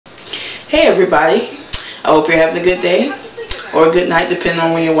Hey everybody, I hope you're having a good day or a good night depending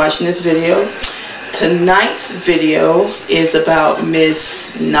on when you're watching this video. Tonight's video is about Miss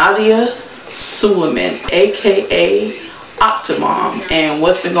Nadya Suleman, aka Octomom, and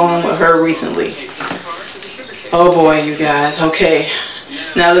what's been going on with her recently. Oh boy, you guys. Okay,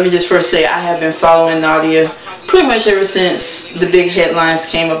 now let me just first say I have been following Nadya pretty much ever since the big headlines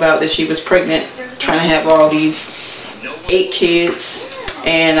came about that she was pregnant, trying to have all these 8 kids.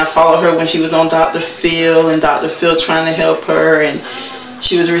 And I followed her when she was on Dr. Phil, and Dr. Phil trying to help her, and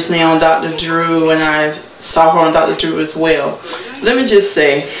she was recently on Dr. Drew, and I saw her on Dr. Drew as well. Let me just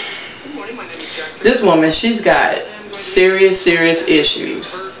say, this woman, she's got serious issues.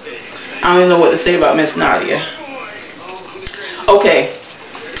 I don't even know what to say about Miss Nadya. Okay,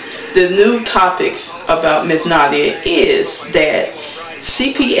 the new topic about Miss Nadya is that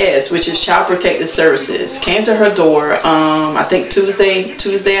CPS, which is Child Protective Services, came to her door, I think Tuesday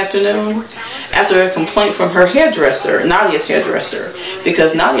afternoon, after a complaint from her hairdresser, Nadya's hairdresser,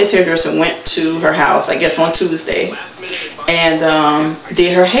 because Nadya's hairdresser went to her house, I guess on Tuesday, and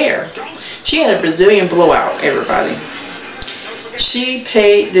did her hair. She had a Brazilian blowout, everybody. She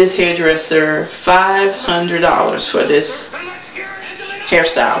paid this hairdresser $500 for this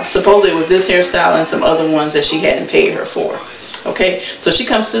hairstyle. Supposedly it was this hairstyle and some other ones that she hadn't paid her for. Okay, so she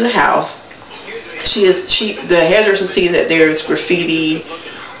comes to the house. The hairdresser sees that there's graffiti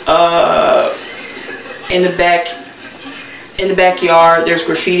in the backyard. There's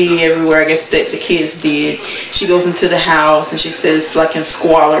graffiti everywhere. I guess that the kids did. She goes into the house and she says, like in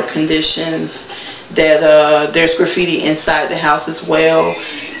squalor conditions, that there's graffiti inside the house as well.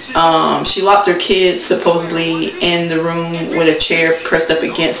 She locked her kids supposedly in the room with a chair pressed up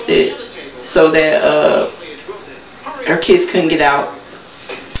against it so that her kids couldn't get out.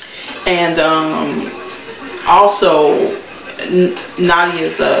 And also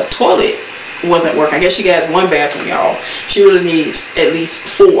Nadya's toilet wasn't working. I guess she has one bathroom, y'all. She really needs at least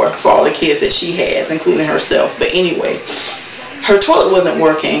 4 for all the kids that she has, including herself. But anyway, her toilet wasn't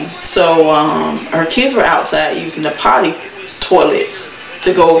working, so her kids were outside using the potty toilets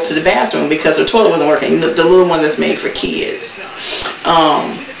to go to the bathroom because her toilet wasn't working, the little one that's made for kids.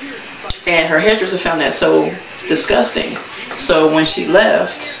 And her hairdresser found that so disgusting. So when she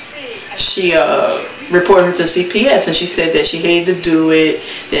left, she reported her to CPS, and she said that she hated to do it,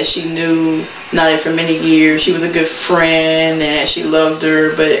 that she knew Nadya for many years, she was a good friend, and that she loved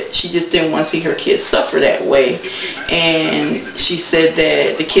her, but she just didn't want to see her kids suffer that way. And she said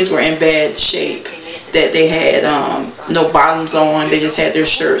that the kids were in bad shape, that they had no bottoms on, they just had their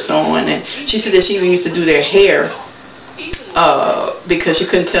shirts on, and she said that she even used to do their hair because she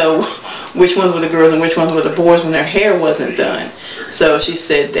couldn't tell which ones were the girls and which ones were the boys when their hair wasn't done. So she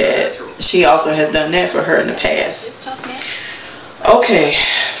said that she also has done that for her in the past. Okay,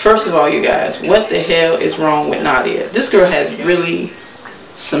 first of all, you guys, what the hell is wrong with Nadya? This girl has really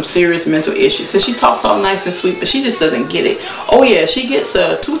some serious mental issues. So she talks all nice and sweet, but she just doesn't get it. Oh yeah, she gets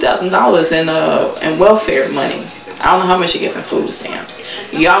 $2,000 in welfare money. I don't know how much she gets in food stamps.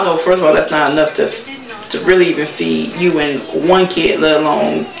 Y'all know, first of all, that's not enough to really even feed you and 1 kid, let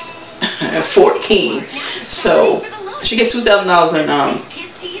alone 14. So she gets $2,000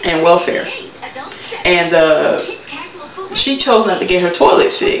 in welfare, and she chose not to get her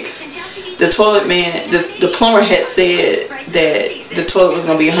toilet fixed. The toilet man, the plumber had said that the toilet was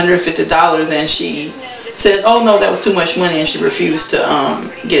going to be $150, and she said, "Oh no, that was too much money," and she refused to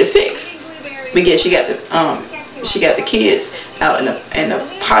get it fixed. But yeah, she got the kids out in the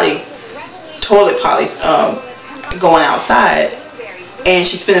toilet potties going outside, and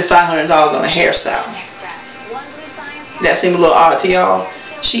she's spending $500 on a hairstyle. That seemed a little odd to y'all?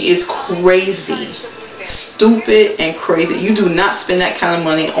 She is crazy, stupid and crazy. You do not spend that kind of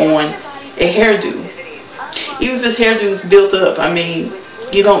money on a hairdo. Even if this hairdo is built up, I mean,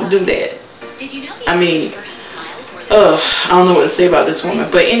 you don't do that. I mean, I don't know what to say about this woman.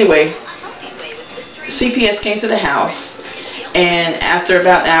 But anyway, CPS came to the house, and after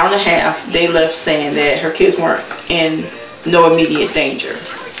about an hour and a half, they left saying that her kids weren't in no immediate danger,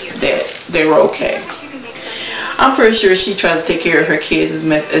 that they were okay. I'm pretty sure she tries to take care of her kids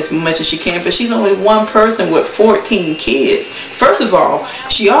as much as she can, but she's only one person with 14 kids. First of all,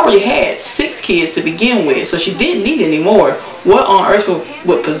 she already had 6 kids to begin with, so she didn't need any more. What on earth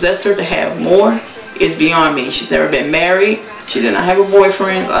would possess her to have more is beyond me. She's never been married. She did not have a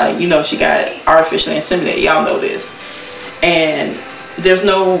boyfriend. Like, you know, she got artificially inseminated. Y'all know this. And there's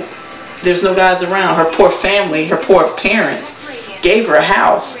no guys around. Her poor family, her poor parents gave her a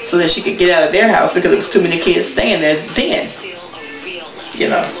house so that she could get out of their house because there was too many kids staying there then. You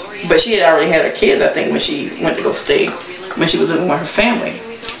know, but she had already had her kids, I think, when she went to go stay, when she was living with her family.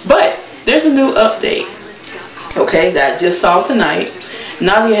 But there's a new update, okay, that I just saw tonight.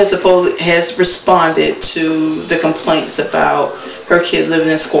 Nadya has responded to the complaints about her kid living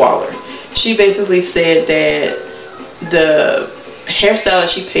in squalor. She basically said that the hairstyle that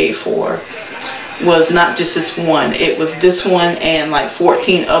she paid for was not just this one. It was this one and like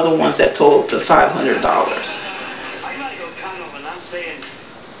 14 other ones that totaled to $500.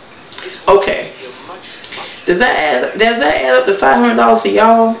 Okay. Does that add up to $500 to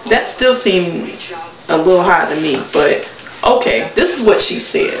y'all? That still seems a little high to me, but okay. This is what she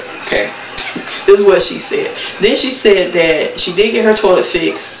said. Okay. This is what she said. Then she said that she did get her toilet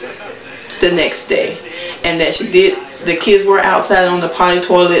fixed the next day, and that the kids were outside on the potty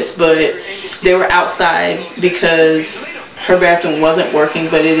toilets, but they were outside because her bathroom wasn't working,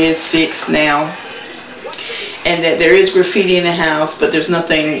 but it is fixed now, and that there is graffiti in the house, but there's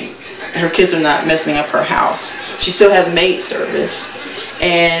nothing, her kids are not messing up her house. She still has maid service,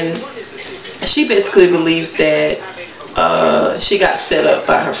 and she basically believes that she got set up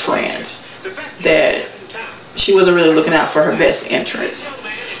by her friend, that she wasn't really looking out for her best interests.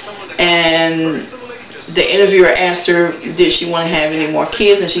 And the interviewer asked her, did she want to have any more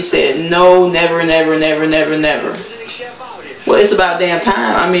kids? And she said, no, never, never, never, never, never. Well, it's about damn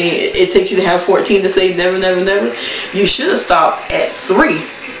time. I mean, it takes you to have 14 to say never, never, never. You should have stopped at 3.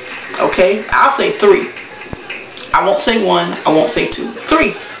 Okay? I'll say 3. I won't say 1. I won't say 2.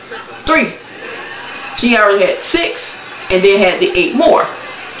 3. 3. She already had 6 and then had the 8 more.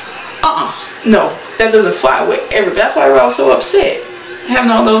 No, that doesn't fly with everybody. That's why we're all so upset.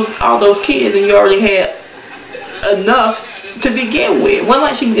 Having all those kids, and you already had enough to begin with. One,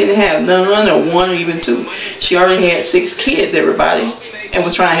 like she didn't have none or 1 or even 2. She already had 6 kids, everybody, and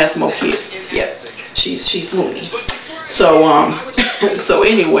was trying to have some more kids. Yeah, she's loony. So so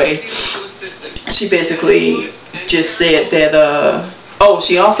anyway, she basically just said that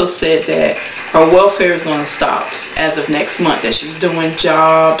she also said that her welfare is going to stop as of next month, that she's doing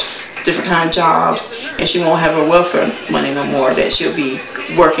jobs, different kind of jobs, and she won't have her welfare money no more, that she'll be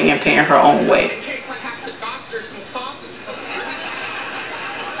working and paying her own way.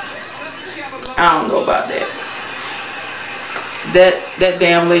 I don't know about that. That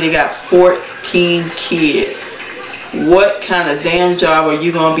damn lady got 14 kids. What kind of damn job are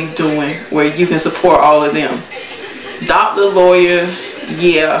you going to be doing where you can support all of them? Doctor, lawyer,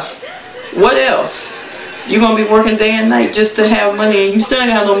 yeah. What else? You're going to be working day and night just to have money, and you still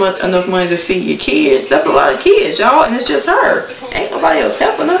ain't got enough money to feed your kids. That's a lot of kids, y'all, and it's just her. Ain't nobody else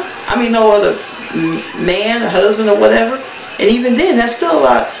helping her. I mean, no other man or husband or whatever. And even then, that's still a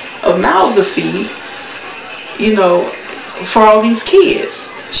lot of mouths to feed, you know, for all these kids.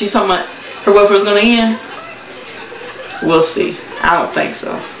 She's talking about her welfare's going to end. We'll see. I don't think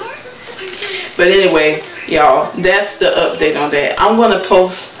so. But anyway, y'all, that's the update on that. I'm going to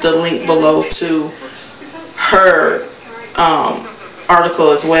post the link below to her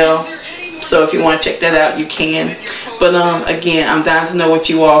article as well. So if you want to check that out, you can. But again, I'm dying to know what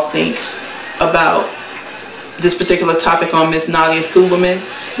you all think about this particular topic on Miss Nadya Suleman.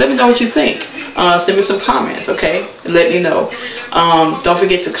 Let me know what you think. Send me some comments, okay? Let me know. Don't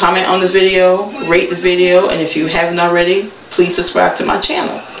forget to comment on the video, rate the video, and if you haven't already, please subscribe to my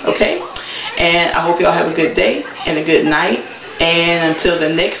channel, okay? And I hope y'all have a good day and a good night. And until the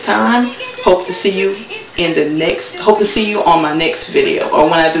next time, hope to see you on my next video, or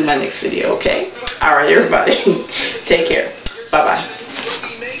when I do my next video, okay? Alright, everybody. Take care. Bye-bye.